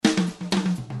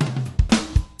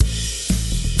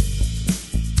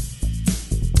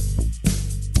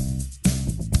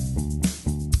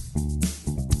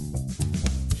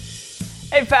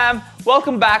Hey fam,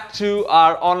 welcome back to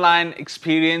our online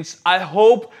experience. I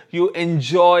hope you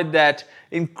enjoyed that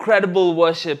incredible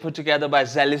worship put together by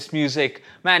Zealous Music.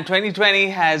 Man,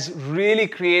 2020 has really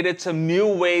created some new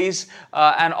ways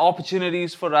and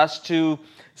opportunities for us to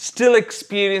still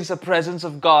experience the presence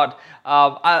of God.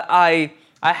 I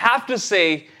have to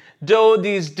say, though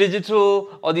these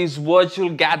digital or these virtual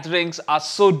gatherings are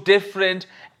so different,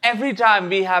 every time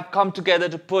we have come together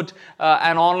to put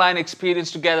an online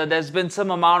experience together, there's been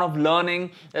some amount of learning,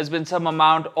 there's been some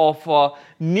amount of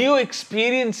new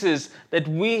experiences that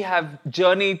we have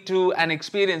journeyed to and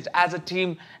experienced as a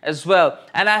team as well.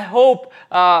 And I hope,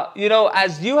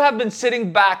 as you have been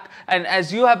sitting back and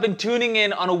as you have been tuning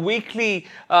in on a weekly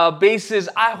basis,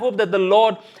 I hope that the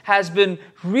Lord has been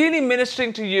really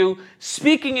ministering to you,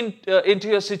 speaking into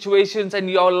your situations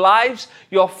and your lives.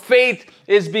 Your faith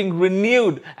is being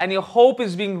renewed and your hope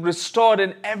is being restored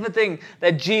in everything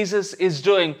that Jesus is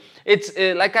doing. It's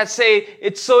like I say,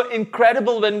 it's so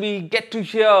incredible when we get to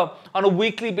hear on a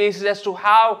weekly basis as to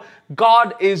how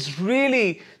God is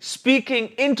really speaking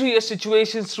into your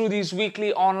situations through these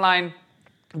weekly online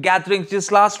gatherings.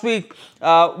 Just last week,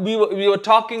 we were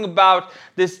talking about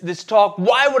this talk,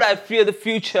 why would I fear the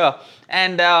future?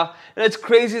 And it's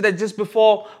crazy that just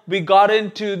before we got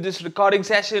into this recording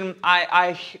session,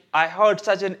 I heard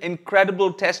such an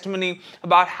incredible testimony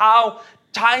about how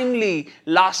timely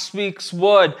last week's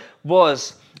word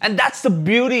was. And that's the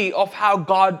beauty of how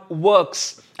God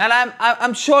works. And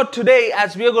I'm sure today,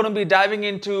 as we're going to be diving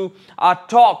into our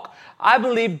talk, I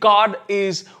believe God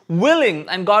is willing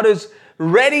and God is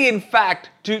ready, in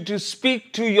fact, to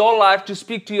speak to your life, to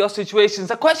speak to your situations.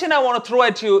 The question I want to throw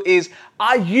at you is,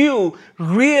 are you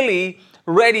really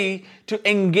ready to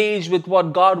engage with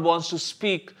what God wants to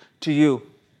speak to you?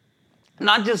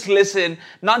 Not just listen,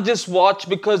 not just watch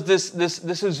because this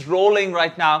is rolling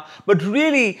right now, but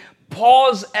really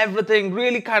pause everything,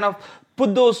 really kind of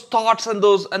put those thoughts and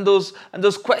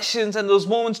those questions and those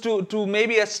moments to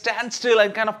maybe a standstill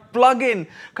and kind of plug in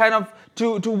kind of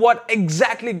to what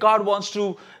exactly God wants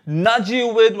to nudge you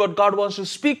with, what God wants to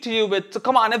speak to you with. So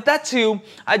come on, if that's you,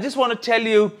 I just want to tell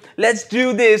you, let's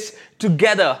do this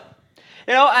together.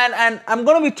 And I'm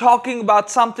going to be talking about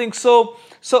something so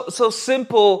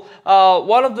simple.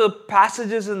 One of the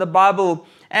passages in the Bible,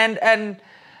 and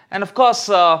of course,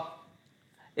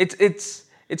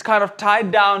 it's kind of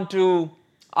tied down to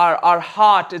our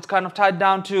heart. It's kind of tied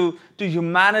down to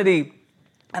humanity.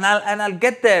 And I'll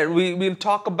get there. We'll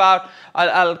talk about.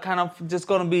 I'll kind of just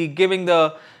going to be giving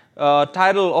the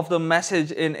title of the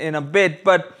message in a bit.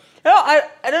 But I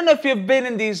don't know if you've been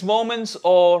in these moments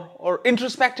or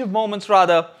introspective moments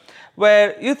rather,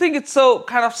 where you think it's so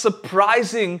kind of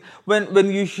surprising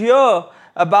when you hear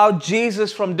about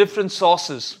Jesus from different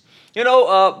sources.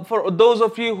 For those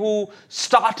of you who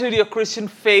started your Christian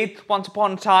faith once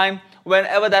upon a time,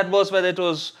 whenever that was, whether it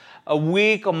was a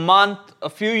week, a month, a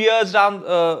few years down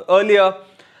earlier,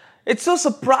 it's so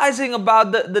surprising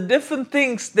about the different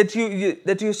things that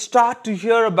you start to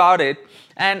hear about it,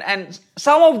 and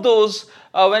some of those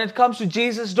when it comes to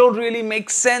Jesus don't really make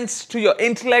sense to your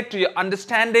intellect, to your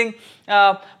understanding,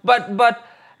 but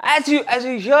as you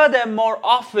hear them more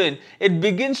often, it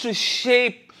begins to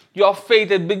shape your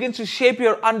faith. It begins to shape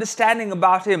your understanding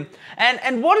about Him.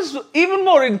 And what is even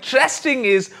more interesting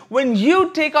is when you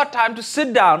take our time to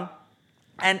sit down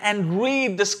and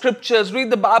read the scriptures, read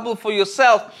the Bible for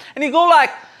yourself, and you go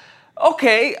like,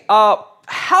 okay,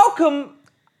 how come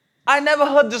I never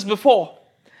heard this before?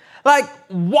 Like,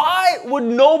 why would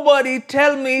nobody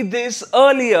tell me this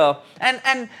earlier?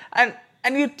 And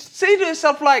you say to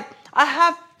yourself like, I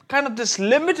have kind of this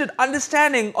limited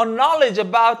understanding or knowledge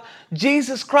about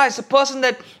Jesus Christ, the person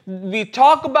that we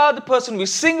talk about, the person we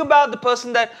sing about, the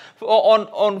person that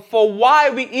for why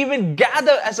we even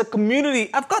gather as a community.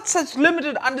 I've got such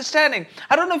limited understanding.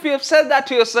 I don't know if you have said that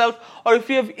to yourself or if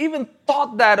you have even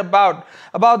thought that about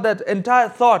that entire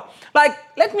thought. Like,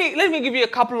 let me give you a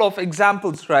couple of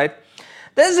examples, right?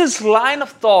 There's this line of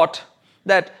thought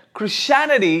that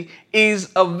Christianity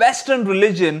is a Western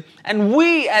religion and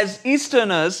we as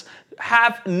Easterners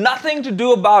have nothing to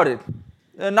do about it,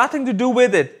 nothing to do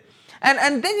with it.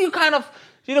 And then you kind of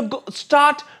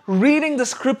start reading the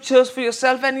scriptures for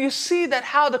yourself and you see that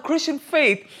how the Christian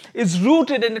faith is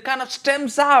rooted and it kind of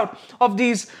stems out of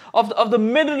the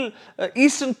Middle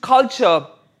Eastern culture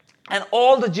and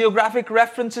all the geographic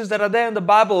references that are there in the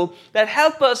Bible that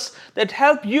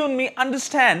help you and me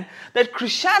understand that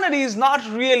Christianity is not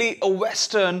really a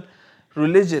Western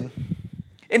religion.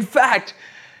 In fact,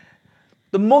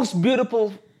 the most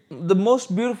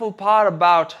beautiful part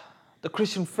about the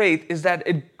Christian faith is that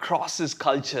it crosses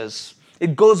cultures.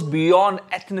 It goes beyond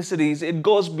ethnicities, it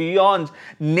goes beyond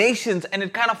nations, and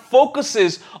it kind of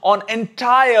focuses on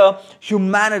entire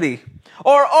humanity.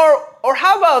 Or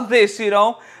how about this,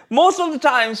 most of the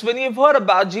times when you've heard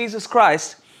about Jesus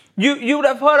Christ, you would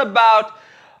have heard about,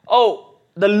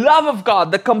 the love of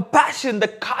God, the compassion, the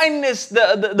kindness,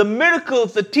 the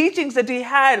miracles, the teachings that he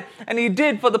had and he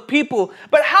did for the people.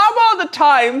 But how about the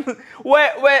time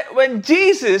when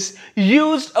Jesus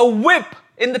used a whip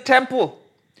in the temple?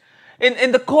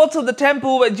 In the courts of the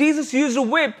temple, where Jesus used a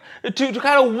whip to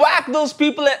kind of whack those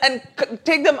people and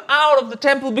take them out of the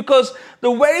temple, because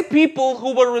the very people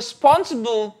who were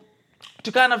responsible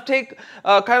to kind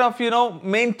of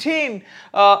maintain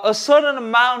a certain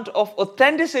amount of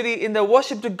authenticity in their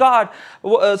worship to God.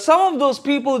 Some of those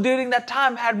people during that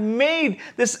time had made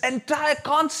this entire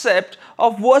concept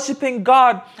of worshiping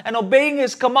God and obeying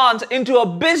his commands into a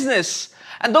business.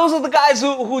 And those are the guys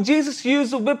who Jesus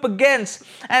used the whip against.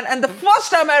 And the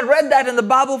first time I read that in the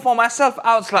Bible for myself,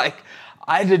 I was like,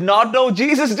 I did not know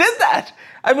Jesus did that.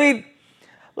 I mean,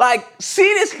 like,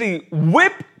 seriously,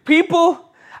 whip people.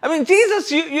 I mean,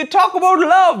 Jesus, you talk about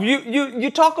love,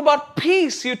 you talk about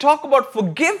peace, you talk about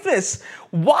forgiveness.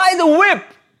 Why the whip?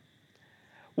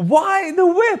 Why the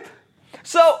whip?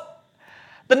 So,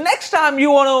 the next time you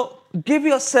want to give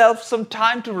yourself some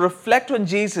time to reflect on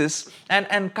Jesus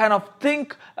and kind of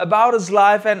think about his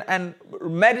life and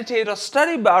meditate or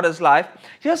study about his life,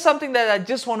 here's something that I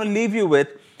just want to leave you with.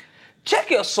 Check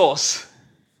your source.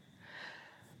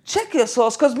 Check your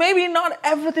source, because maybe not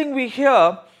everything we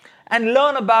hear and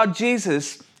learn about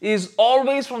Jesus is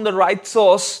always from the right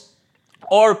source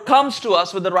or comes to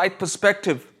us with the right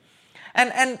perspective.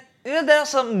 And there are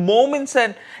some moments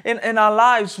in our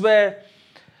lives where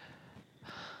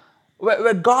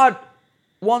God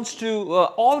wants to,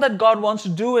 all that God wants to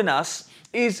do in us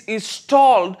is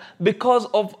stalled because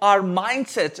of our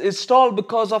mindsets, is stalled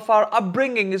because of our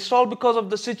upbringing, is stalled because of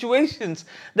the situations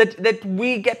that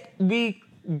we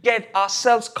get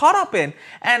ourselves caught up in.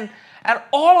 And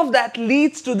all of that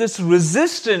leads to this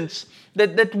resistance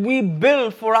that we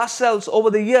build for ourselves over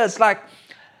the years. Like,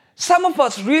 some of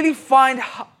us really find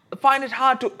it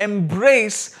hard to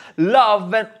embrace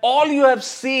love when all you have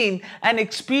seen and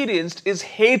experienced is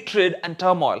hatred and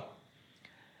turmoil.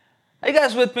 Are you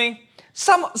guys with me?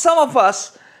 Some of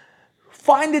us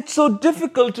find it so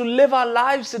difficult to live our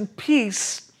lives in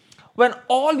peace when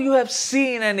all you have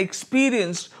seen and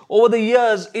experienced over the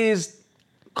years is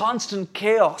constant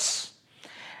chaos.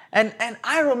 And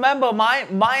I remember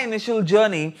my initial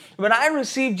journey when I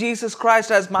received Jesus Christ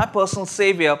as my personal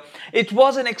Savior. It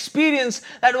was an experience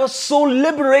that was so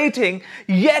liberating,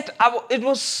 yet it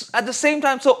was at the same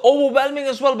time so overwhelming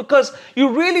as well, because you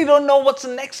really don't know what's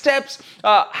the next steps,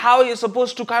 how you're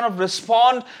supposed to kind of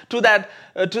respond to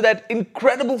that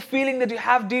incredible feeling that you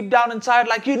have deep down inside.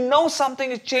 Like, something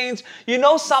has changed,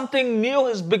 something new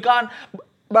has begun,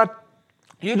 but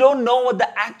you don't know what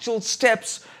the actual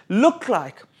steps look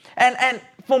like. And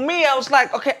for me, I was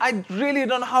like, okay, I really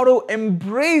don't know how to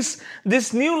embrace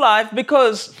this new life,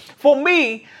 because for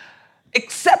me,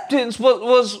 acceptance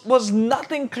was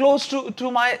nothing close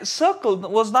to my circle,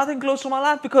 was nothing close to my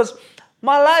life, because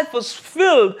my life was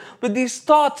filled with these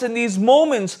thoughts and these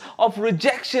moments of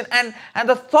rejection and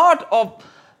the thought of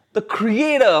the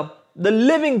Creator, the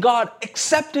living God,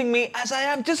 accepting me as I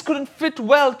am just couldn't fit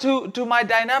well to my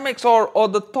dynamics or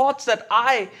the thoughts that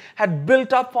I had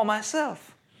built up for myself.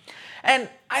 And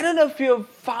I don't know if you have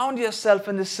found yourself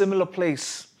in this similar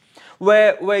place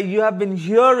where you have been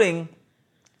hearing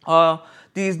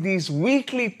these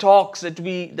weekly talks that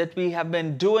we have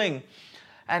been doing,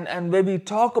 and where we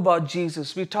talk about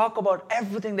Jesus, we talk about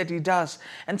everything that he does.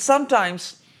 And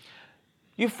sometimes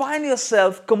you find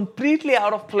yourself completely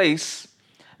out of place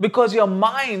because your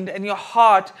mind and your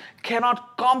heart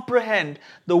cannot comprehend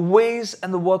the ways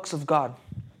and the works of God.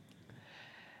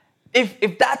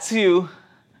 If that's you,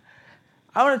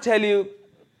 I want to tell you,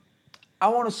 I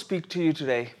want to speak to you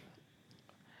today.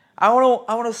 I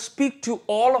want to speak to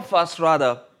all of us,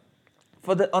 rather,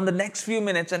 on the next few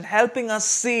minutes, and helping us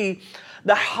see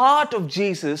the heart of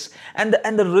Jesus and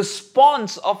the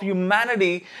response of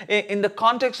humanity in the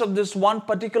context of this one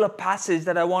particular passage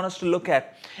that I want us to look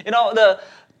at. The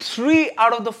 3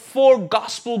 out of the 4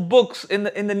 gospel books in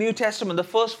the New Testament, the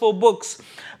first 4 books,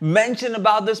 mention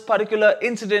about this particular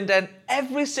incident, and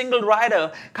every single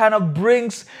writer kind of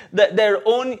brings their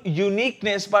own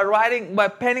uniqueness by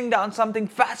penning down something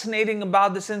fascinating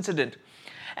about this incident.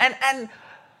 And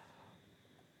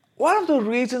one of the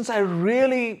reasons I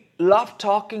really love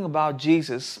talking about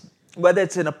Jesus, whether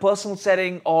it's in a personal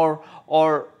setting or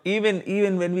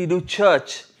even when we do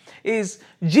church, is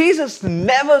Jesus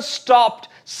never stopped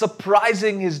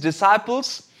surprising his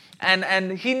disciples,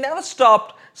 and he never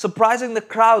stopped surprising the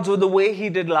crowds with the way he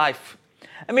did life.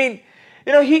 I mean,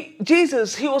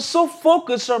 Jesus, he was so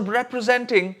focused on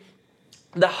representing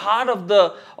the heart of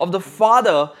the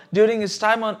Father during his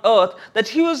time on earth that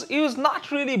he was not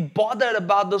really bothered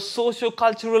about the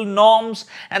socio-cultural norms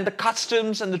and the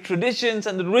customs and the traditions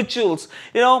and the rituals.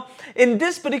 In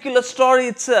this particular story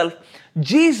itself,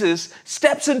 Jesus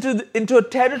steps into a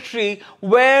territory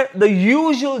where the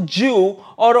usual Jew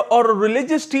or a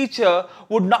religious teacher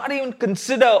would not even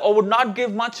consider or would not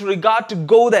give much regard to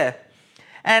go there.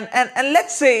 And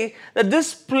let's say that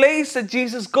this place that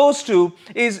Jesus goes to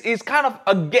is kind of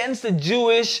against the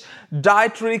Jewish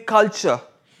dietary culture.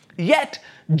 Yet,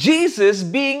 Jesus,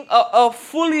 being a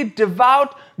fully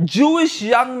devout Jewish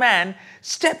young man,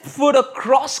 stepped foot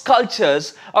across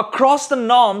cultures, across the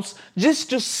norms, just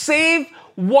to save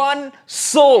one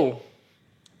soul.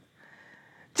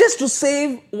 Just to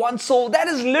save one soul. That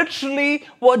is literally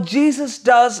what Jesus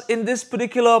does in this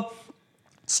particular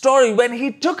story when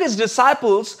he took his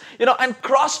disciples, and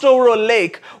crossed over a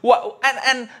lake.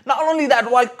 And not only that,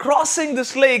 while crossing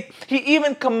this lake, he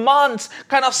even commands,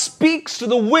 kind of speaks to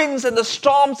the winds and the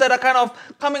storms that are kind of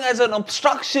coming as an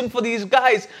obstruction for these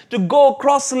guys to go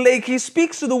across the lake. He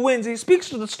speaks to the winds, he speaks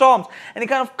to the storms, and he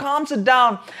kind of calms it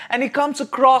down. And he comes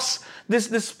across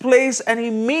this place and he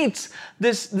meets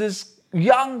this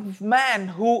young man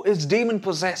who is demon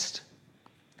possessed.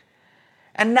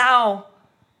 And now,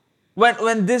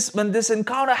 when this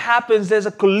encounter happens, there's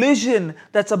a collision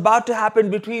that's about to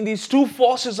happen between these two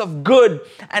forces of good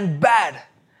and bad.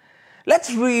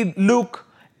 Let's read Luke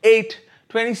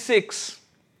 8:26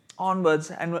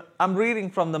 onwards, and I'm reading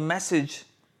from the Message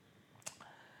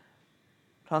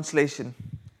translation.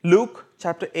 Luke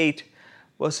chapter 8,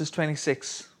 verses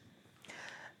 26.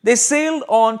 They sailed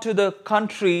on to the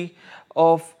country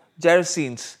of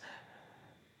Gerasenes,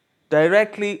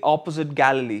 directly opposite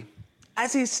Galilee.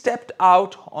 As he stepped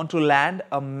out onto land,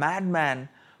 a madman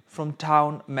from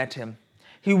town met him.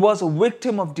 He was a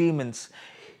victim of demons.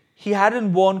 He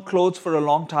hadn't worn clothes for a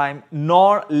long time,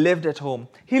 nor lived at home.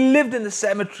 He lived in the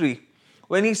cemetery.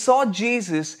 When he saw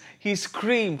Jesus, he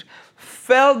screamed,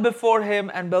 fell before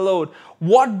him and bellowed,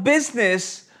 "What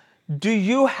business do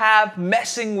you have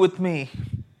messing with me?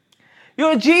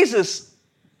 You're Jesus,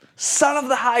 Son of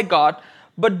the High God,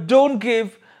 but don't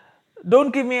give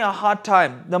me a hard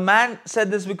time." The man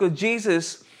said this because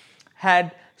Jesus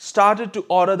had started to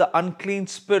order the unclean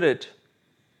spirit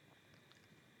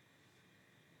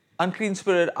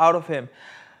out of him.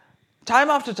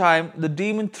 Time after time, the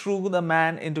demon threw the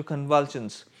man into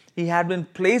convulsions. He had been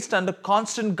placed under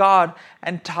constant guard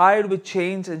and tied with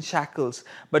chains and shackles.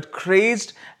 But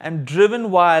crazed and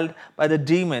driven wild by the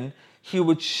demon, he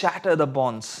would shatter the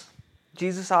bonds.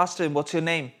 Jesus asked him, "What's your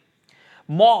name?"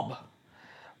 "Mob."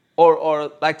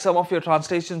 Or like some of your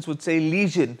translations would say,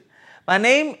 "Legion." "My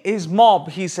name is Mob,"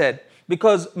 he said,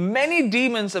 because many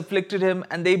demons afflicted him,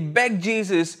 and they begged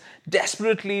Jesus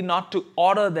desperately not to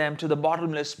order them to the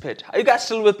bottomless pit. Are you guys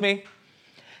still with me?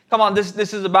 Come on,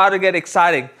 this is about to get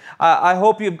exciting. I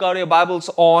hope you've got your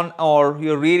Bibles on or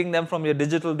you're reading them from your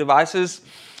digital devices.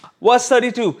 Verse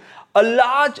 32, a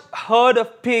large herd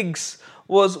of pigs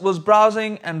was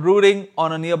browsing and rooting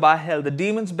on a nearby hill. The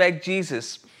demons begged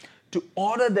Jesus to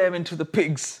order them into the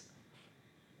pigs.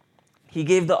 He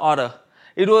gave the order.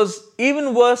 It was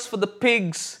even worse for the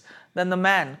pigs than the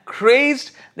man.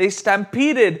 Crazed, they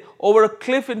stampeded over a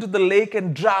cliff into the lake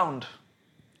and drowned.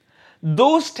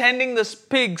 Those tending the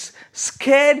pigs,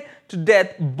 scared to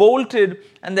death, bolted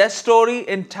and their story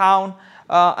in town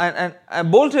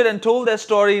and bolted and told their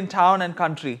story in town and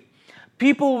country.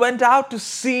 People went out to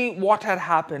see what had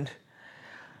happened.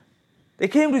 They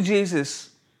came to Jesus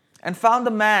and found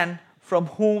the man from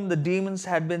whom the demons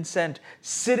had been sent,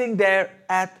 sitting there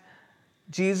at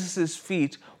Jesus'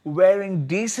 feet, wearing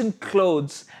decent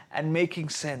clothes and making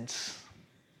sense.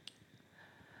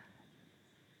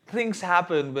 Things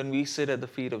happen when we sit at the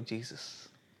feet of Jesus.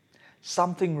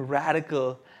 Something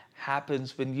radical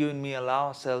happens when you and me allow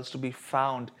ourselves to be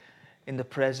found in the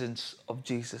presence of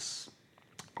Jesus.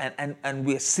 And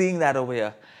we're seeing that over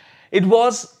here. It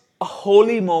was a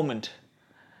holy moment.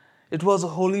 It was a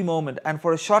holy moment. And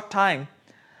for a short time,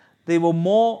 they were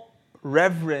more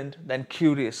reverent than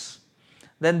curious.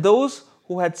 Then those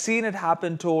who had seen it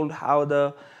happen told how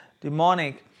the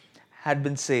demonic had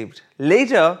been saved.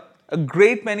 Later, a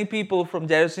great many people from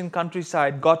Gerasene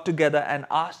countryside got together and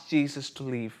asked Jesus to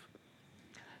leave.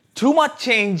 Too much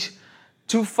change,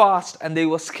 too fast, and they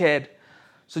were scared.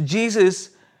 So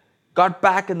Jesus got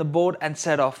back in the boat and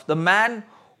set off. The man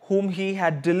whom he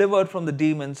had delivered from the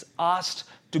demons asked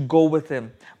to go with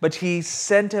him. But he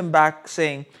sent him back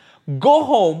saying, "Go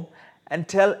home and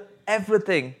tell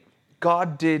everything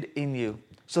God did in you."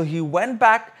 So he went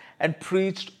back and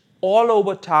preached all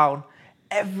over town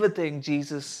everything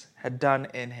Jesus had done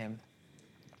in him.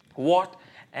 What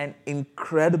an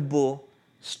incredible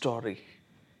story.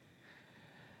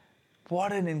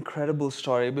 What an incredible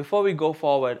story. Before we go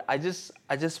forward, I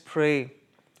just pray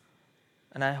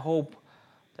and I hope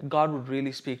that God would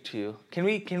really speak to you. Can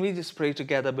we just pray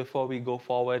together before we go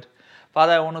forward?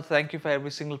 Father, I want to thank you for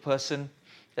every single person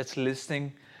that's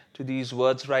listening to these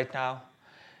words right now.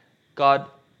 God,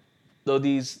 though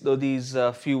these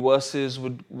few verses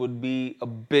would be a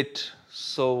bit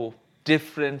so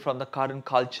different from the current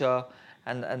culture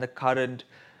and the current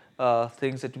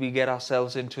things that we get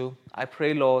ourselves into, I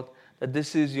pray, Lord, that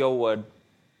this is your word.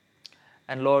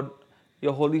 And Lord,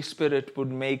 your Holy Spirit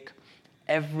would make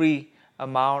every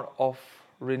amount of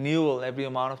renewal, every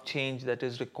amount of change that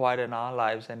is required in our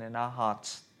lives and in our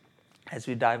hearts as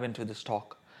we dive into this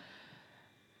talk.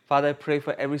 Father, I pray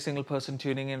for every single person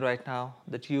tuning in right now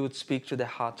that you would speak to their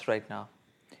hearts right now.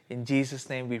 In Jesus'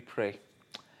 name we pray.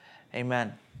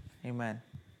 Amen. Amen.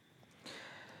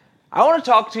 I want to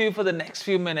talk to you for the next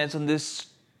few minutes on this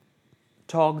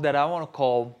talk that I want to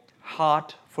call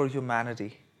Heart for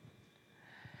Humanity.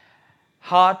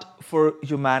 Heart for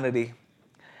Humanity.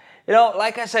 You know,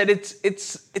 like I said,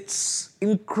 it's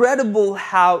incredible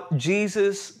how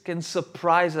Jesus can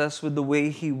surprise us with the way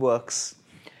he works.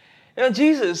 You know,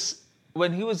 Jesus,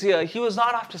 when he was here, he was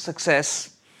not after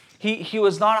success. He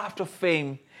was not after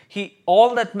fame.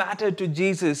 All that mattered to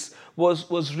Jesus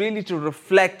was really to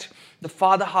reflect the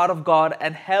Father heart of God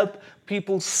and help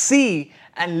people see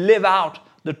and live out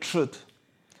the truth.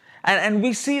 And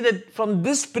we see that from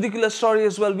this particular story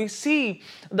as well, we see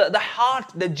the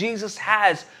heart that Jesus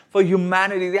has for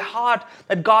humanity, the heart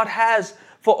that God has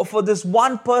for this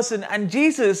one person. And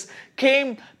Jesus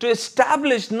came to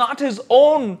establish not his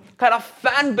own kind of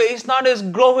fan base, not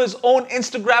just grow his own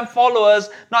Instagram followers,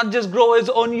 not just grow his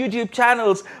own YouTube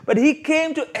channels, but he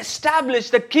came to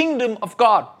establish the kingdom of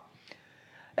God.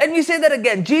 Let me say that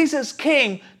again. Jesus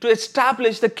came to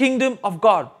establish the kingdom of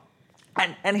God.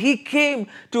 And he came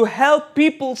to help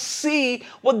people see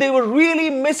what they were really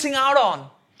missing out on.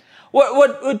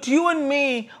 What you and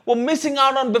me were missing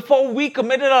out on before we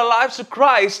committed our lives to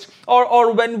Christ,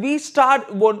 or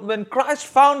when Christ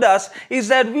found us, is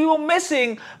that we were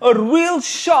missing a real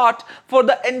shot for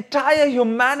the entire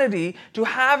humanity to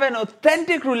have an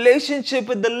authentic relationship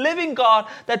with the living God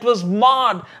that was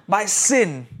marred by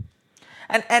sin.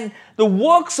 And the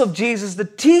works of Jesus, the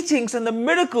teachings and the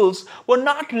miracles were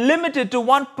not limited to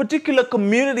one particular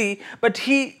community, but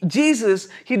Jesus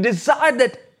desired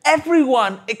that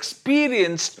everyone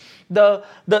experienced the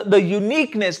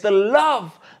uniqueness, the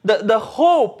love, the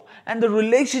hope, and the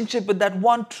relationship with that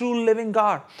one true living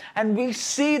God. And we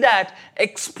see that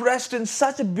expressed in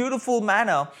such a beautiful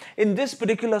manner in this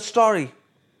particular story.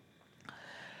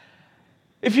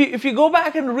 If you go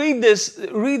back and read this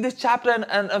chapter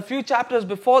and a few chapters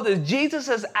before this, Jesus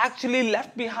has actually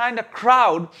left behind a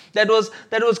crowd that was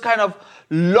kind of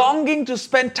longing to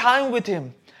spend time with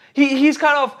him. He's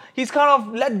kind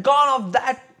of let go of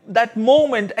that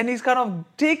moment, and he's kind of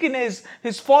taken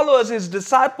his followers, his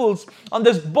disciples, on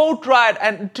this boat ride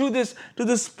and to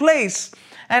this place.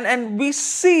 And we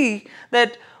see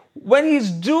that when he's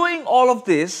doing all of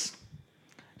this,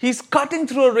 he's cutting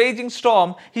through a raging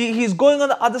storm. He's going on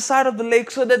the other side of the lake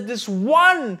so that this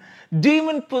one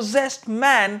demon-possessed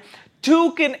man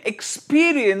too can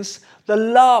experience the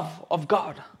love of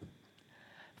God.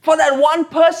 For that one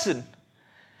person.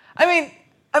 I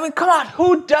mean, come on,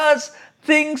 who does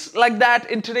things like that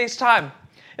in today's time?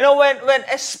 You know, when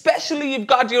especially you've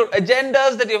got your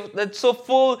agendas that's so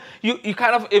full, you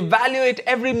kind of evaluate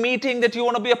every meeting that you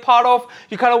want to be a part of.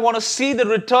 You kind of want to see the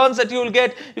returns that you will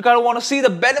get. You kind of want to see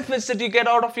the benefits that you get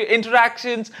out of your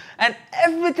interactions and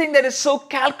everything that is so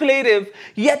calculative.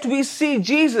 Yet we see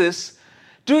Jesus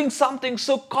doing something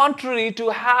so contrary to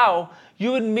how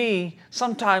you and me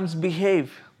sometimes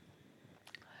behave.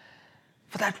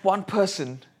 For that one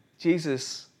person,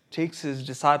 Jesus takes his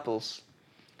disciples,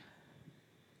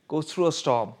 goes through a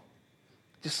storm,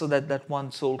 just so that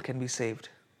one soul can be saved.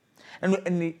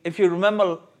 And if you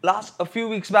remember, a few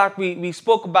weeks back, we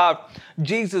spoke about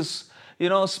Jesus,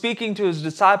 speaking to his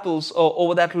disciples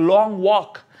over that long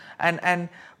walk, and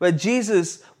where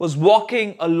Jesus was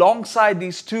walking alongside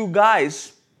these two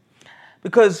guys,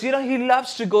 because he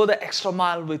loves to go the extra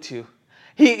mile with you.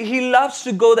 He loves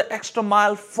to go the extra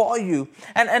mile for you.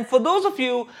 And for those of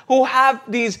you who have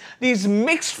these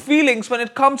mixed feelings when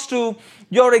it comes to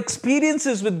your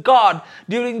experiences with God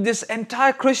during this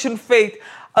entire Christian faith,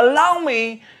 allow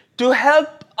me to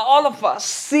help all of us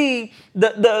see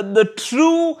the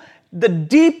true, the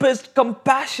deepest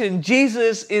compassion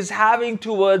Jesus is having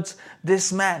towards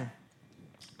this man.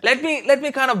 Let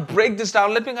me kind of break this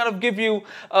down. Let me kind of give you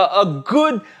a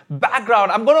good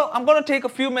background. I'm gonna take a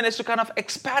few minutes to kind of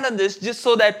expand on this, just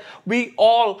so that we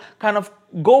all kind of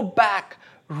go back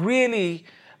really,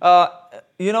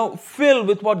 filled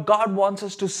with what God wants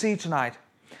us to see tonight.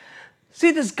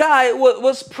 See, this guy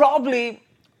was probably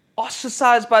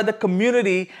ostracized by the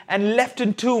community and left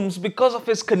in tombs because of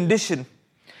his condition.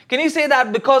 Can you say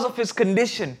that? Because of his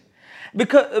condition?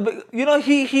 Because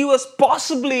he was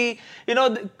possibly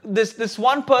this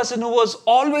one person who was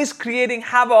always creating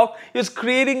havoc. He was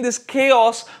creating this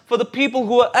chaos for the people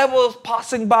who were ever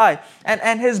passing by,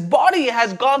 and his body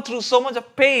has gone through so much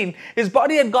of pain. His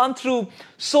body had gone through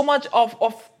so much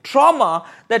of trauma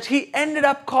that he ended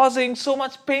up causing so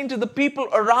much pain to the people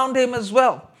around him as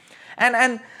well.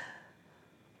 And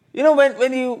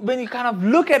when you kind of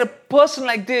look at a person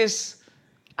like this,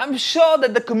 I'm sure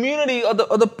that the community or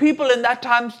the people in that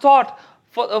time thought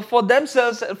for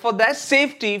themselves, for their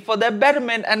safety, for their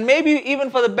betterment, and maybe even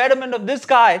for the betterment of this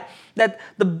guy, that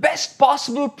the best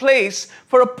possible place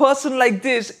for a person like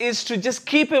this is to just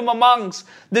keep him amongst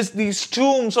these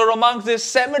tombs, or amongst this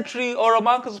cemetery, or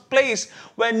amongst a place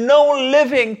where no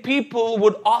living people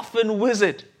would often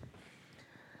visit.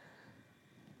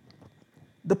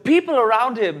 The people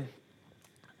around him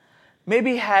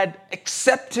maybe had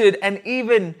accepted and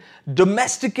even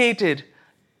domesticated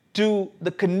to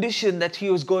the condition that he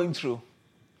was going through.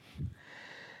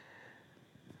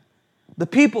 The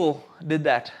people did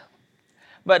that.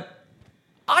 But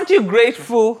aren't you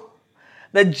grateful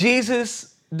that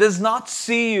Jesus does not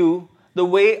see you the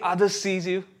way others sees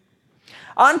you?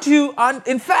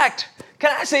 In fact,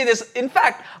 can I say this? In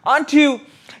fact, aren't you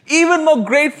even more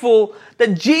grateful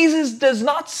that Jesus does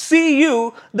not see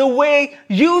you the way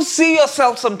you see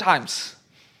yourself sometimes?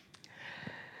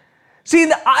 See, in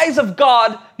the eyes of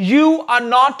God, you are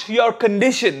not your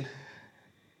condition.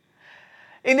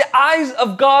 In the eyes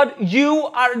of God, you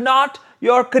are not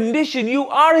your condition. You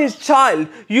are His child.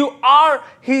 You are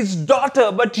His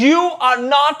daughter, but you are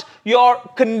not your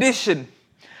condition.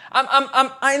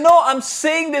 I know I'm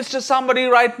saying this to somebody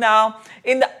right now.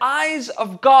 In the eyes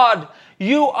of God,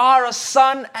 you are a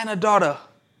son and a daughter.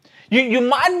 You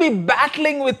might be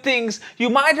battling with things. You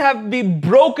might be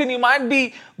broken. You might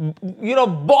be,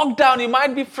 bogged down. You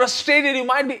might be frustrated. You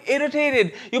might be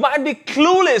irritated. You might be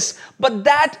clueless. But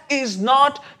that is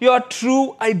not your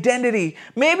true identity.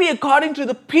 Maybe according to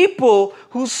the people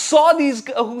who saw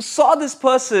this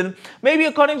person, maybe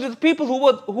according to the people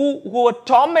who were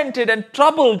tormented and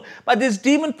troubled by this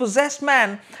demon-possessed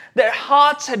man, their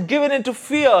hearts had given into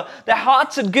fear. Their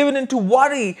hearts had given into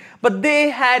worry. But they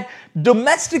had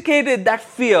domesticated that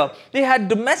fear. They had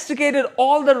domesticated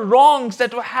all the wrongs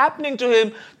that were happening to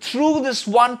him through this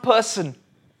one person.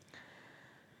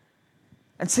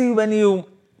 And see, when you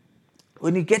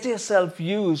get yourself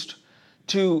used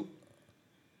to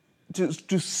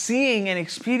seeing and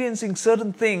experiencing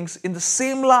certain things in the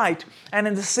same light and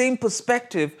in the same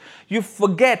perspective, you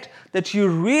forget that you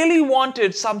really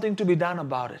wanted something to be done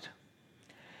about it.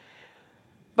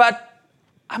 But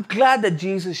I'm glad that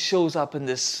Jesus shows up at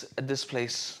this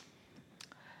place.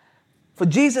 For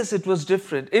Jesus, it was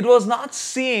different. It was not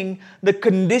seeing the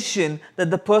condition that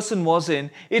the person was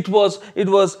in. It was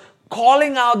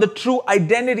calling out the true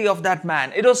identity of that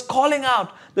man. It was calling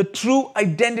out the true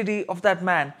identity of that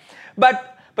man.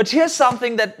 But here's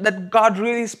something that God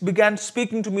really began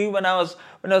speaking to me when I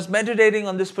was meditating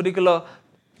on this particular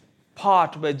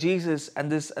part where Jesus and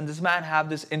this man have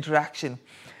this interaction.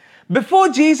 Before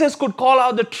Jesus could call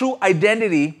out the true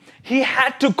identity, he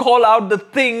had to call out the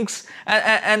things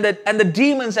and the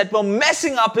demons that were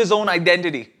messing up his own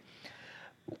identity,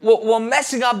 were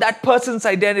messing up that person's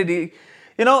identity.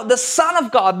 The Son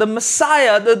of God, the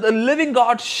Messiah, the living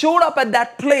God showed up at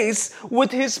that place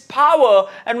with His power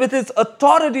and with His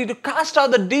authority to cast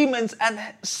out the demons and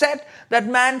set that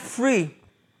man free.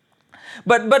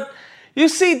 But you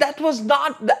see, that was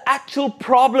not the actual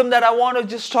problem that I want to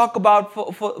just talk about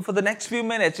for the next few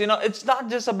minutes. It's not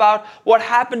just about what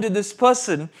happened to this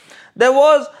person. There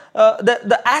was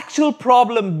the actual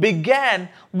problem began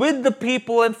with the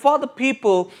people and for the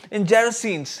people in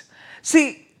Gerasenes.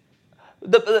 See,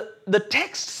 the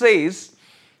text says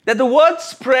that the word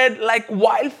spread like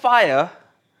wildfire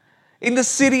in the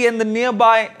city and the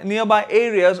nearby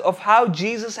areas of how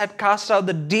Jesus had cast out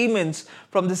the demons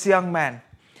from this young man.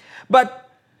 But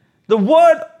the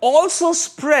word also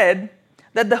spread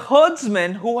that the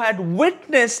herdsmen who had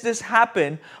witnessed this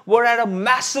happen were at a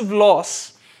massive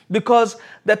loss because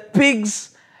the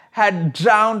pigs had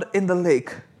drowned in the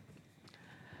lake.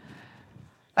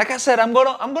 Like I said, I'm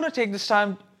gonna take this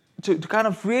time to kind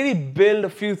of really build a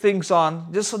few things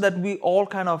on, just so that we all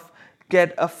kind of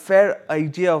get a fair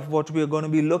idea of what we're going to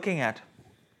be looking at.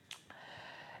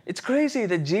 It's crazy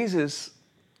that Jesus,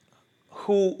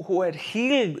 who had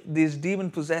healed this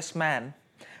demon-possessed man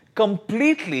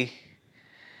completely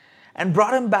and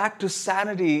brought him back to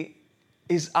sanity,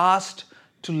 is asked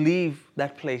to leave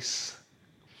that place.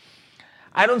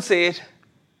 I don't say it.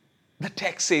 The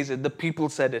text says it. The people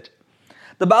said it.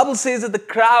 The Bible says that the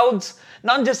crowds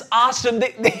not just asked him,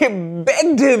 they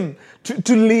begged him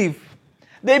to leave.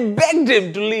 They begged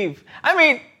him to leave. I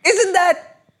mean, isn't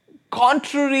that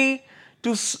contrary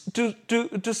to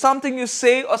something you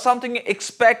say or something you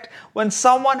expect when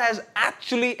someone has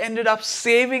actually ended up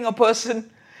saving a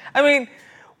person? I mean,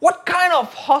 what kind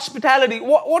of hospitality,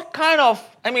 what kind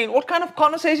of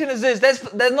conversation is this?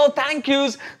 There's no thank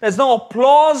yous, there's no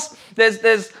applause,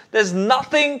 there's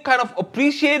nothing kind of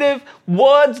appreciative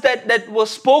words that were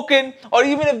spoken, or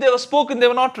even if they were spoken, they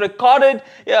were not recorded.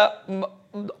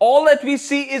 All that we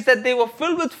see is that they were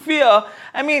filled with fear.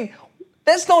 I mean,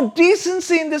 there's no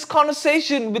decency in this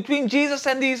conversation between Jesus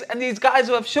and these guys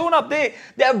who have shown up.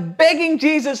 They're begging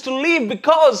Jesus to leave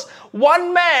because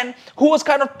one man who was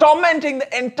kind of tormenting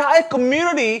the entire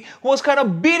community, who was kind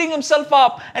of beating himself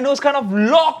up and who was kind of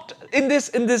locked in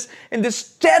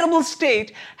this terrible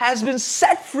state, has been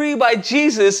set free by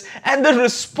Jesus, and the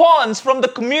response from the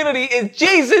community is,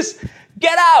 Jesus,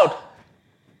 get out.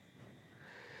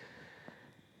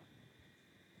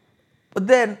 But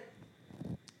then,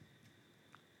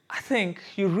 I think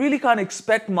you really can't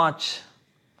expect much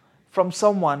from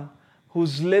someone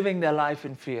who's living their life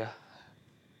in fear.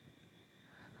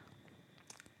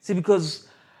 See, because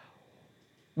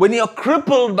when you're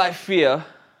crippled by fear,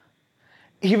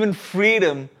 even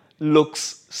freedom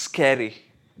looks scary.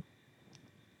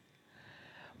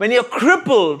 When you're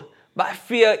crippled by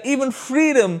fear, even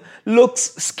freedom looks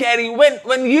scary.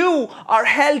 When you are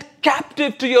held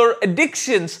captive to your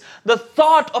addictions, the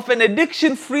thought of an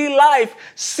addiction-free life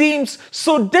seems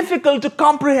so difficult to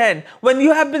comprehend. When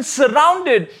you have been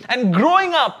surrounded and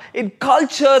growing up in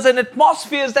cultures and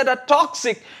atmospheres that are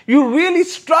toxic, you really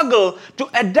struggle to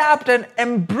adapt and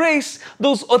embrace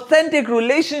those authentic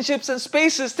relationships and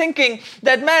spaces, thinking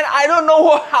that, man, I don't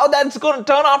know how that's going to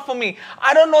turn out for me.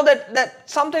 I don't know that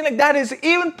something like that is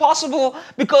even possible,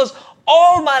 because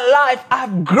all my life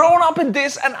I've grown up in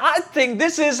this, and I think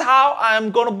this is how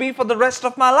I'm going to be for the rest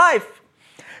of my life.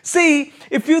 See,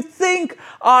 if you think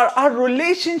our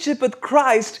relationship with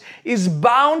Christ is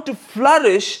bound to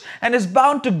flourish and is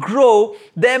bound to grow,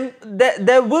 then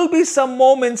there will be some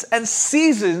moments and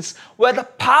seasons where the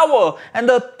power and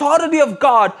the authority of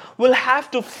God will have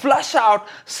to flush out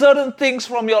certain things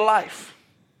from your life.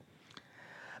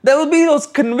 There will be those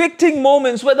convicting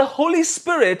moments where the Holy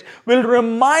Spirit will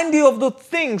remind you of those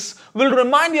things, will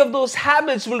remind you of those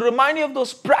habits, will remind you of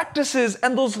those practices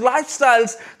and those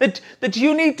lifestyles that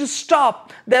you need to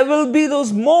stop. There will be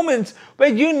those moments where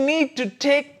you need to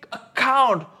take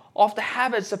account of the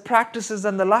habits, the practices,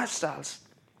 and the lifestyles.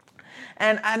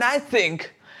 And I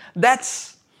think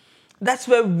that's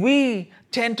where we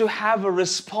tend to have a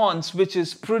response which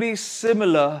is pretty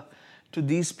similar to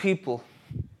these people.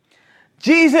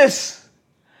 Jesus,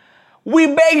 we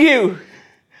beg you,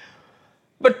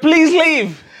 but please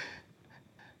leave.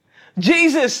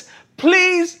 Jesus,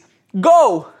 please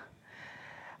go.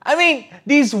 I mean,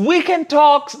 these weekend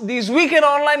talks, these weekend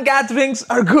online gatherings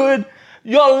are good.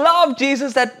 Your love,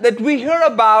 Jesus, that we hear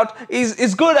about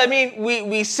is good. I mean,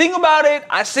 we sing about it,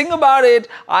 I sing about it,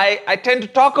 I tend to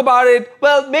talk about it.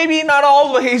 Well, maybe not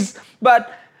always,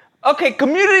 but okay,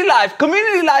 community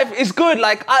life is good.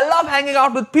 Like, I love hanging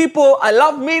out with people. I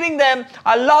love meeting them.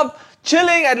 I love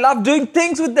chilling. I love doing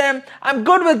things with them. I'm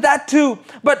good with that too.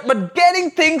 But getting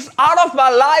things out of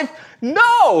my life,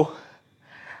 no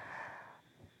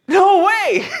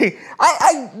way.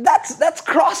 That's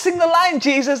crossing the line,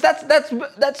 Jesus.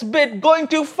 That's a bit going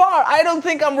too far. I don't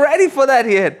think I'm ready for that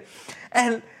yet.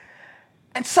 And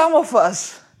some of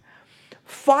us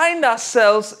find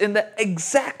ourselves in the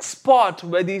exact spot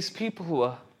where these people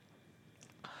were.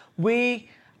 We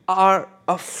are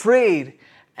afraid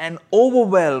and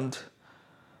overwhelmed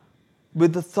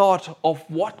with the thought of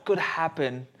what could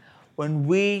happen when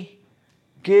we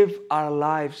give our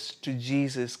lives to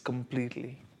Jesus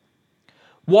completely.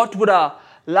 What would our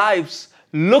lives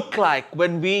look like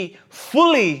when we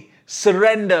fully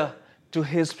surrender to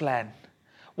His plan?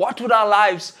 What would our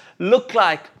lives look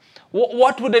like?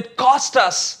 What would it cost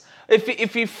us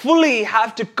if we fully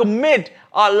have to commit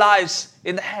our lives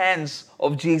in the hands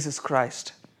of Jesus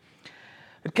Christ?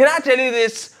 But can I tell you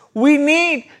this? we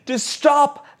need to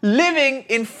stop living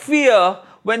in fear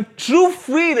when true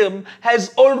freedom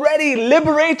has already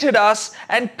liberated us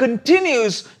and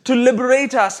continues to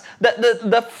liberate us.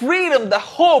 The freedom, the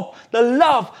hope, the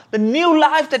love, the new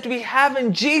life that we have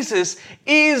in Jesus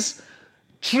is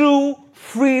true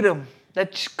freedom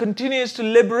that continues to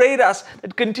liberate us,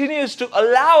 that continues to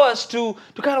allow us to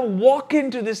kind of walk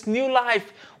into this new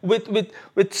life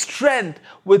with strength,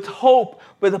 with hope,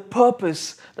 with a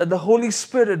purpose that the Holy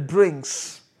Spirit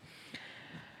brings.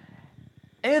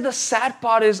 And the sad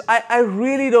part is, I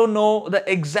really don't know the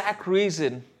exact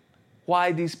reason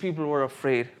why these people were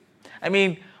afraid. I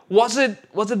mean, was it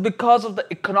because of the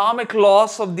economic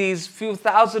loss of these few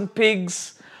thousand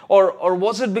pigs? Or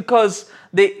was it because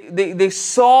they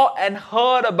saw and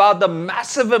heard about the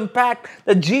massive impact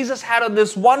that Jesus had on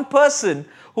this one person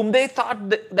whom they thought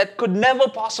that could never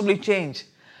possibly change?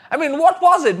 I mean, what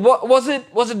was it?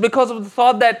 Was it because of the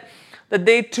thought that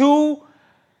they too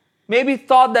maybe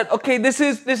thought that, okay, this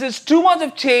is too much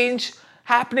of change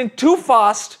happening too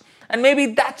fast, and maybe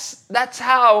that's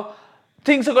how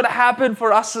things are going to happen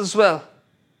for us as well?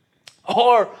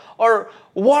 Or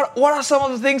what are some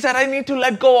of the things that I need to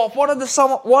let go of? What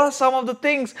are some of the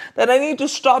things that I need to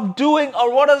stop doing?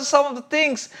 Or what are some of the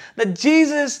things that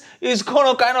Jesus is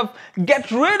going to kind of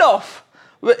get rid of?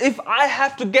 If I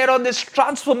have to get on this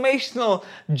transformational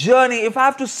journey, if I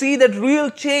have to see that real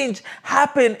change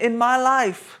happen in my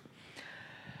life.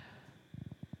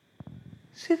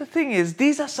 See, the thing is,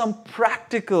 these are some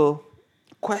practical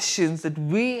questions that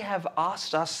we have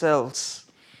asked ourselves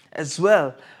as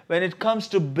well when it comes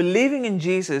to believing in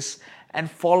Jesus and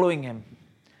following Him.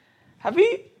 Have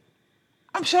we?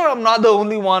 I'm sure I'm not the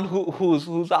only one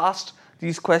who's asked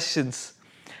these questions.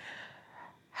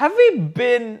 Have we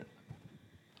been,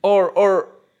 or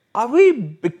are we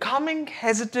becoming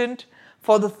hesitant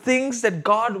for the things that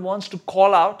God wants to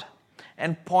call out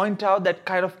and point out, that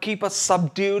kind of keep us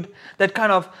subdued, that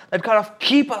kind of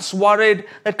keep us worried,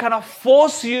 that kind of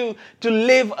force you to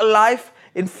live a life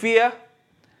in fear?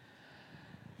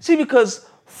 See, because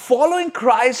following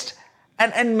Christ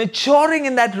and maturing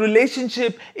in that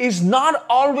relationship is not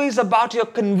always about your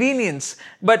convenience,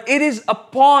 but it is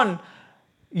upon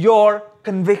your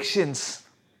convictions.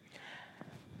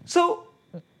 So,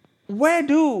 where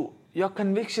do your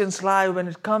convictions lie when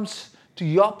it comes to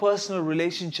your personal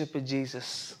relationship with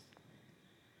Jesus?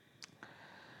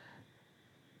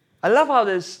 I love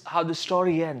how this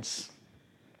story ends.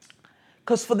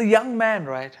 Because for the young man,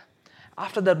 right,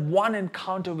 after that one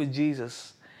encounter with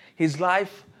Jesus, his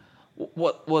life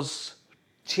was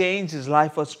changed, his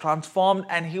life was transformed,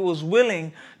 and he was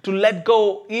willing to let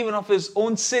go even of his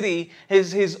own city,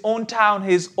 his own town,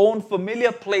 his own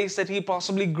familiar place that he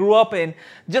possibly grew up in,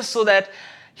 just so that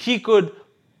he could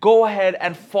go ahead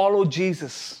and follow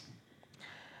Jesus.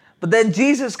 But then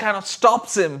Jesus kind of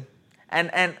stops him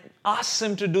and asks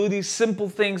him to do these simple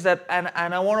things and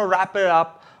I want to wrap it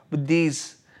up with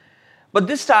these. But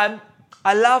this time,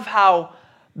 I love how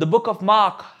the book of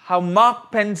Mark, how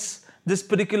Mark pens this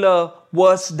particular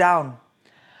verse down.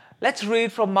 Let's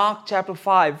read from Mark chapter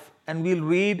 5, and we'll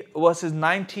read verses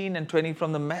 19 and 20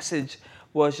 from the Message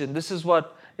version. This is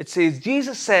what it says.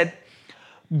 Jesus said,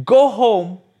 "Go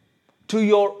home to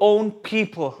your own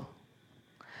people.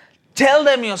 Tell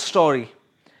them your story,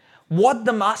 what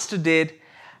the Master did,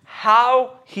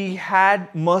 how He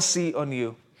had mercy on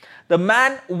you." The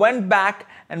man went back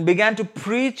and began to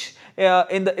preach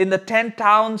in the 10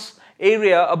 towns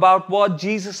area about what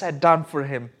Jesus had done for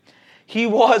him. He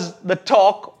was the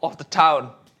talk of the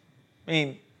town. I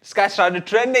mean, this guy started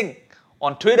trending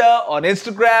on Twitter, on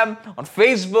Instagram, on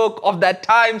Facebook of that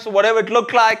time, so whatever it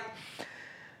looked like.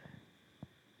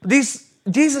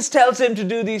 Jesus tells him to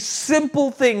do these simple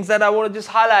things that I want to just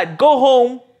highlight. Go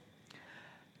home,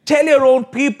 tell your own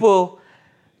people,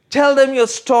 tell them your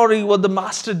story, what the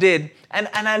Master did. And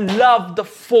I love the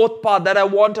fourth part that I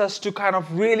want us to kind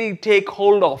of really take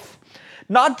hold of.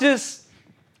 Not just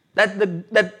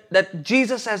that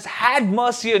Jesus has had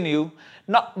mercy on you,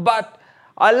 but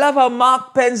I love how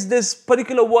Mark pens this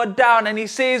particular word down and he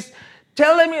says,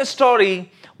 tell them your story,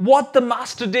 what the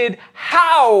Master did,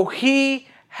 how He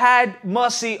had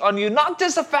mercy on you. Not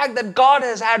just the fact that God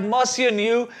has had mercy on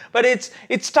you, but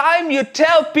it's time you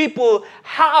tell people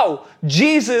how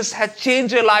Jesus has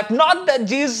changed your life. Not that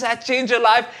Jesus has changed your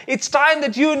life. It's time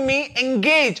that you and me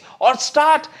engage or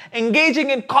start engaging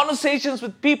in conversations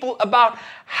with people about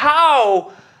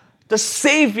how the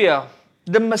Savior,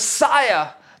 the Messiah,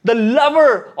 the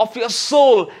lover of your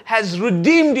soul has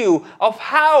redeemed you, of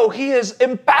how He has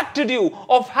impacted you,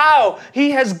 of how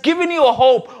He has given you a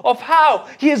hope, of how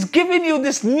He has given you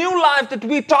this new life that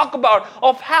we talk about,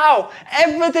 of how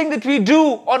everything that we do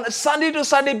on a Sunday to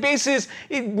Sunday basis,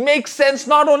 it makes sense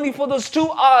not only for those 2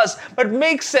 hours, but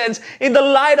makes sense in the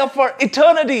light of our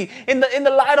eternity, in the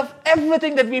light of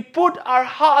everything that we put our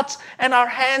hearts and our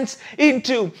hands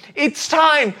into. It's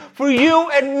time for you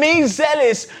and me,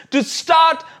 Zealous, to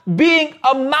start being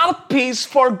a mouthpiece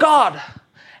for God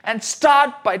and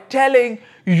start by telling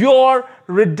your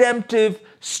redemptive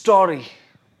story.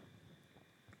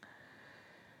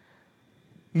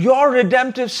 Your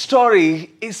redemptive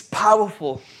story is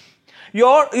powerful.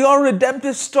 Your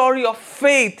redemptive story of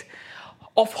faith,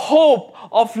 of hope,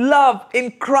 of love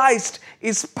in Christ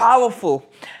is powerful.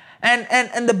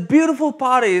 And the beautiful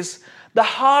part is the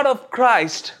heart of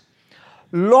Christ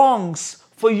longs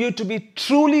for you to be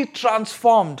truly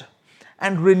transformed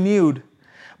and renewed.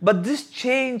 But this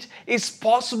change is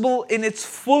possible in its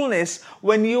fullness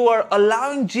when you are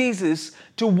allowing Jesus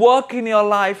to work in your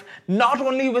life, not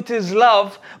only with His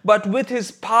love, but with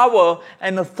His power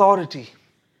and authority.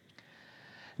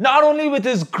 Not only with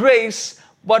His grace,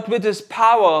 but with His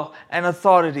power and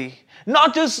authority.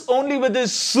 Not just only with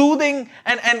His soothing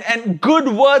and good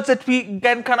words that we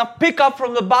can kind of pick up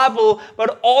from the Bible,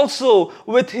 but also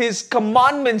with His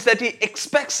commandments that He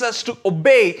expects us to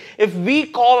obey if we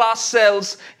call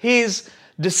ourselves His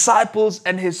disciples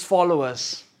and His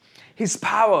followers. His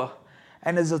power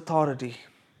and His authority.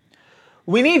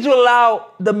 We need to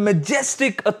allow the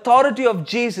majestic authority of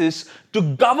Jesus to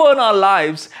govern our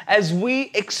lives as we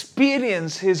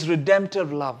experience His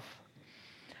redemptive love.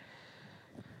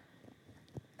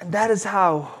 And that is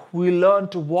how we learn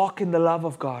to walk in the love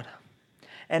of God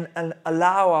and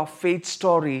allow our faith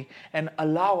story and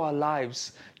allow our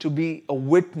lives to be a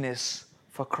witness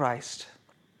for Christ.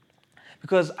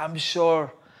 Because I'm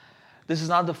sure this is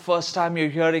not the first time you're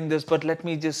hearing this, but let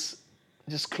me just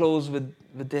close with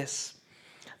this.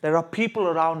 There are people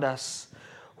around us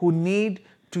who need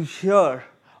to hear,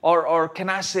 or can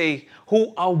I say,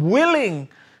 who are willing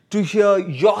to hear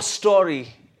your story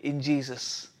in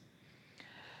Jesus.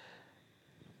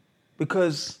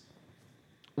 Because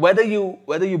whether you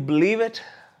believe it,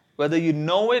 whether you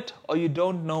know it or you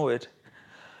don't know it,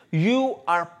 you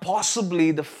are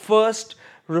possibly the first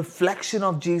reflection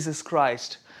of Jesus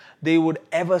Christ they would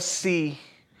ever see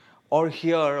or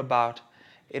hear about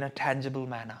in a tangible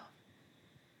manner.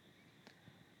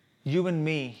 You and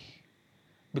me,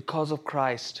 because of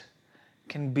Christ,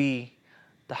 can be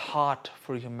the heart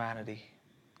for humanity.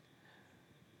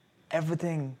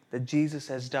 Everything that Jesus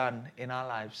has done in our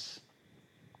lives,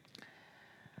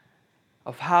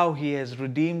 of how He has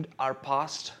redeemed our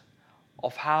past,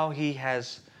 of how He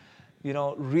has,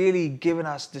 really given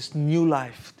us this new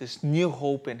life, this new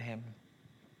hope in Him.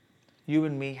 You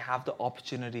and me have the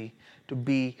opportunity to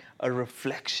be a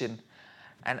reflection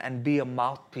and be a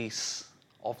mouthpiece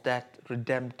of that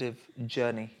redemptive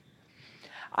journey.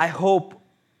 I hope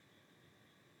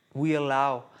we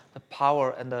allow the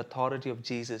power and the authority of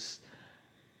Jesus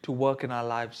to work in our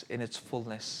lives in its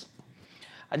fullness.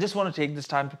 I just want to take this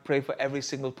time to pray for every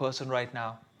single person right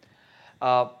now.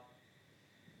 I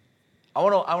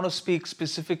want to speak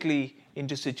specifically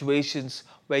into situations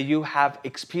where you have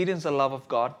experienced the love of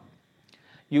God.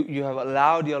 You have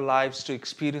allowed your lives to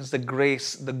experience the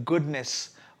grace, the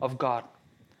goodness of God.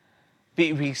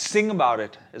 We sing about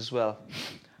it as well.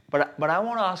 But I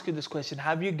want to ask you this question.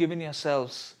 Have you given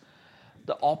yourselves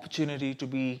the opportunity to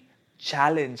be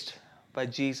challenged by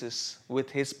Jesus with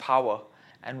His power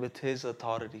and with His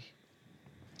authority?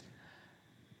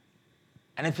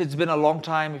 And if it's been a long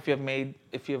time, if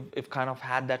you've kind of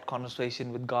had that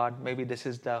conversation with God, maybe this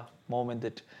is the moment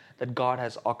that God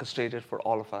has orchestrated for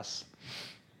all of us.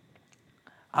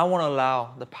 I want to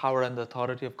allow the power and the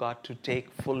authority of God to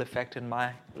take full effect in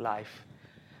my life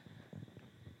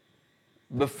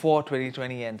before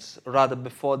 2020 ends, rather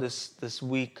before this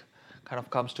week kind of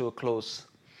comes to a close.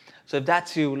 So if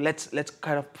that's you, let's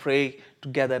kind of pray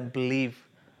together and believe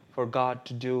for God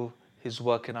to do His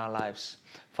work in our lives.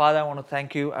 Father, I want to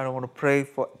thank You and I want to pray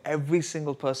for every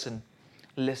single person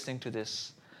listening to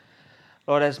this.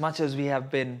 Lord, as much as we have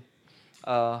been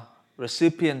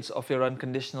recipients of Your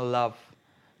unconditional love,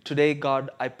 today, God,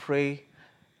 I pray,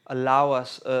 allow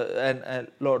us,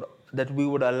 Lord, that we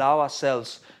would allow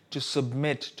ourselves to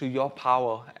submit to Your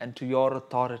power and to Your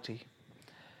authority.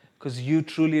 Because You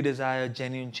truly desire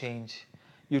genuine change.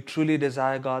 You truly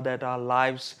desire, God, that our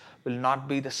lives will not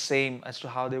be the same as to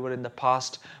how they were in the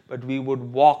past, but we would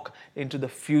walk into the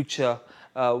future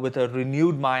with a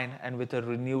renewed mind and with a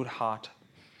renewed heart.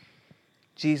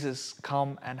 Jesus,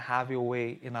 come and have your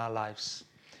way in our lives.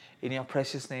 In your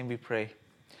precious name we pray.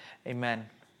 Amen.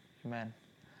 Amen.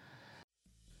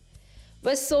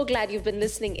 We're so glad you've been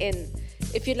listening in.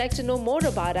 If you'd like to know more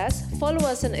about us, follow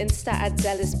us on Insta at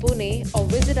Zealous Pune or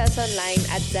visit us online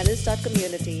at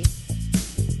zealous.community.